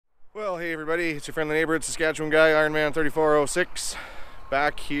Well, hey everybody, it's your friendly neighborhood Saskatchewan guy, Ironman 3406,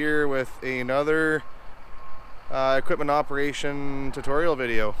 back here with another equipment operation tutorial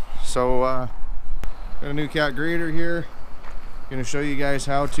video. So, got a new cat grader here. Going to show you guys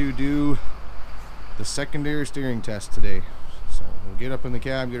how to do the secondary steering test today. So we'll get up in the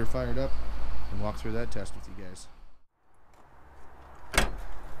cab, get her fired up, and walk through that test with you guys.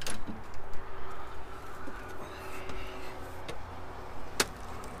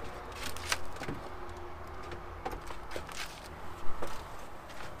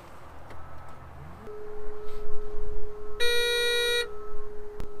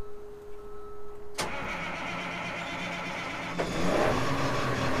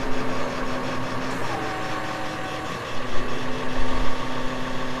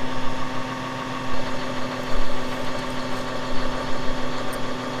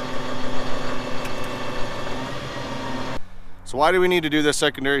 So why do we need to do this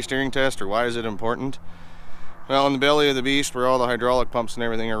secondary steering test, or why is it important? Well, in the belly of the beast, where all the hydraulic pumps and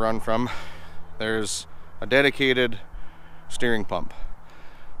everything are run from, there's a dedicated steering pump.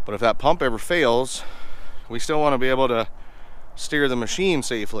 But if that pump ever fails, we still want to be able to steer the machine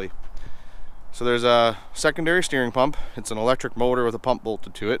safely. So there's a secondary steering pump. It's an electric motor with a pump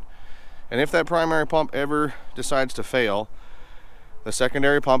bolted to it. And if that primary pump ever decides to fail, the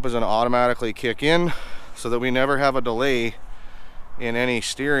secondary pump is going to automatically kick in so that we never have a delay in any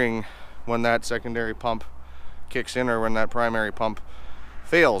steering when that secondary pump kicks in or when that primary pump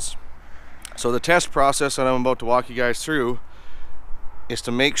fails. So the test process that I'm about to walk you guys through is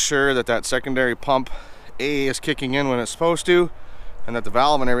to make sure that that secondary pump is kicking in when it's supposed to, and that the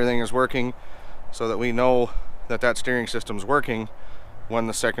valve and everything is working, so that we know that that steering system's working when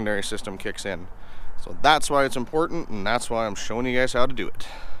the secondary system kicks in. So that's why it's important, and that's why I'm showing you guys how to do it.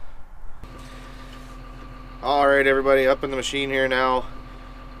 Alright everybody, up in the machine here now.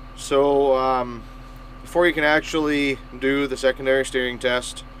 So before you can actually do the secondary steering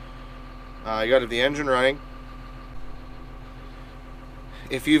test, you got to have the engine running.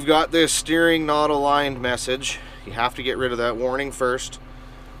 If you've got this steering not aligned message, you have to get rid of that warning first.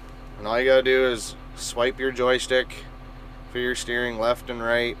 And all you got to do is swipe your joystick for your steering left and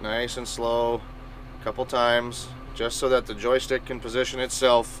right, nice and slow, a couple times, just so that the joystick can position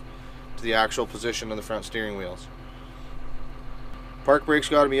itself to the actual position of the front steering wheels. Park brake's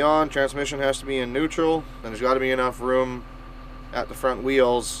got to be on, transmission has to be in neutral, and there's got to be enough room at the front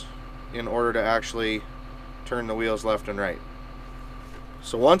wheels in order to actually turn the wheels left and right.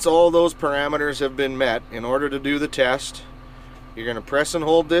 So once all those parameters have been met, in order to do the test, you're going to press and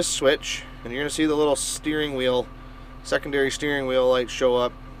hold this switch, and you're going to see the little steering wheel, secondary steering wheel light show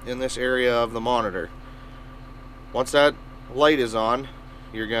up in this area of the monitor. Once that light is on,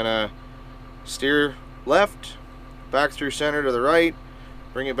 you're going to steer left, back through center to the right,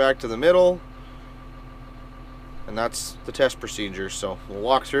 bring it back to the middle, and that's the test procedure. So we'll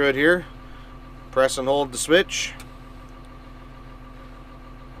walk through it here. Press and hold the switch.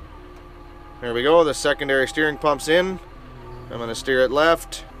 There we go, the secondary steering pump's in. I'm going to steer it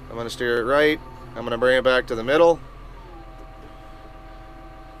left, I'm going to steer it right, I'm going to bring it back to the middle.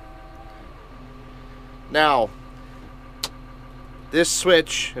 Now, this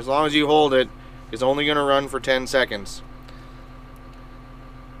switch, as long as you hold it, is only going to run for 10 seconds.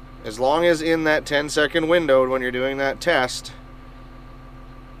 As long as in that 10-second window when you're doing that test,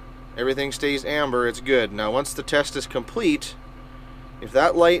 everything stays amber, it's good. Now once the test is complete, if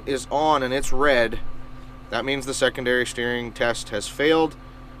that light is on and it's red, that means the secondary steering test has failed.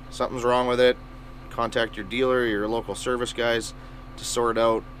 Something's wrong with it. Contact your dealer or your local service guys to sort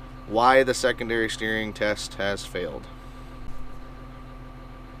out why the secondary steering test has failed.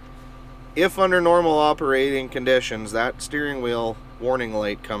 If under normal operating conditions that steering wheel warning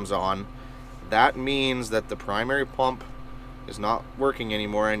light comes on, that means that the primary pump is not working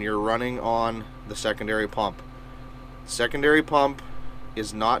anymore and you're running on the secondary pump. The secondary pump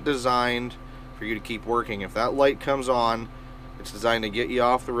is not designed for you to keep working. If that light comes on, it's designed to get you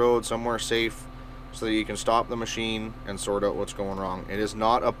off the road somewhere safe so that you can stop the machine and sort out what's going wrong. It is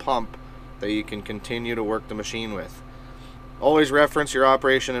not a pump that you can continue to work the machine with. Always reference your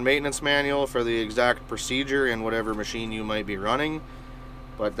operation and maintenance manual for the exact procedure in whatever machine you might be running,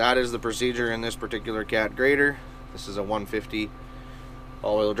 but that is the procedure in this particular cat grader. This is a 150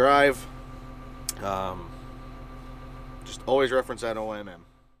 all-wheel drive. Just always reference that OMM.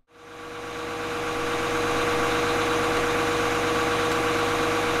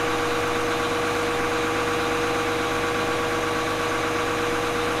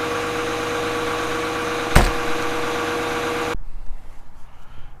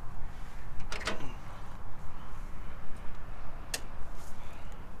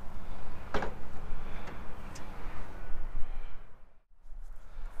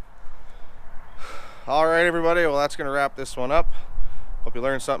 All right, everybody. Well, that's going to wrap this one up. Hope you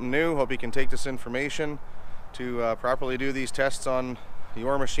learned something new. Hope you can take this information to properly do these tests on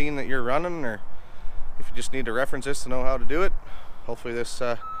your machine that you're running, or if you just need to reference this to know how to do it. Hopefully this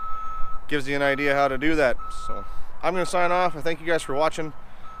gives you an idea how to do that. So I'm going to sign off. I thank you guys for watching.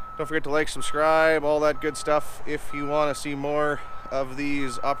 Don't forget to like, subscribe, all that good stuff if you want to see more of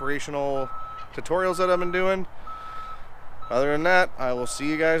these operational tutorials that I've been doing. Other than that, I will see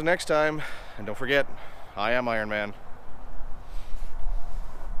you guys next time. And don't forget, I am Iron Man.